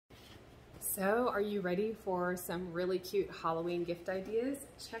So, are you ready for some really cute Halloween gift ideas?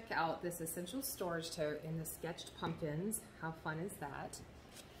 Check out this essential storage tote in the sketched pumpkins. How fun is that?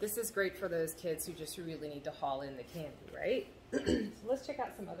 This is great for those kids who just really need to haul in the candy, right? So let's check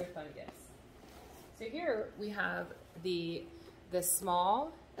out some other fun gifts. So here we have the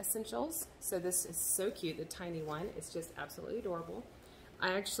small essentials. So this is so cute, the tiny one. It's just absolutely adorable.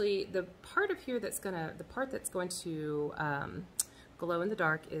 The part that's going to glow in the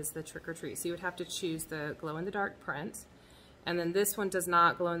dark is the trick or treat. So you would have to choose the glow in the dark print. And then this one does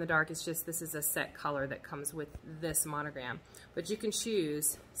not glow in the dark. It's just, this is a set color that comes with this monogram. But you can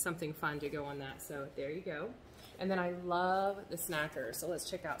choose something fun to go on that. So there you go. And then I love the snackers. So let's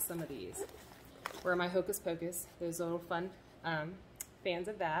check out some of these. Where are my Hocus Pocus? Those little fun fans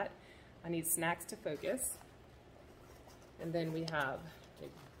of that. I need snacks to focus. And then we have the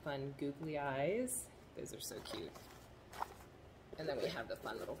fun googly eyes. Those are so cute. And then we have the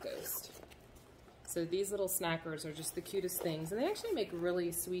fun little ghost. So these little snackers are just the cutest things, and they actually make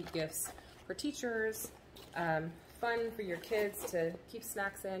really sweet gifts for teachers. Fun for your kids to keep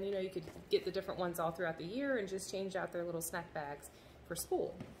snacks in. You know, you could get the different ones all throughout the year and just change out their little snack bags for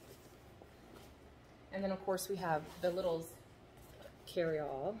school. And then of course we have the little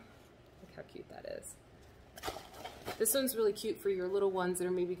carry-all. Look how cute that is. This one's really cute for your little ones that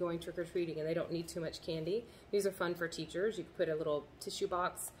are maybe going trick-or-treating and they don't need too much candy. These are fun for teachers. You can put a little tissue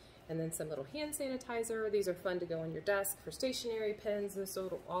box and then some little hand sanitizer. These are fun to go on your desk for stationery, pens, and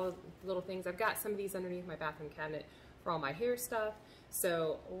so all little things. I've got some of these underneath my bathroom cabinet for all my hair stuff.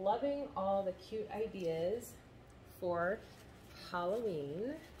 So loving all the cute ideas for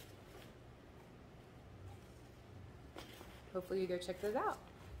Halloween. Hopefully you go check those out.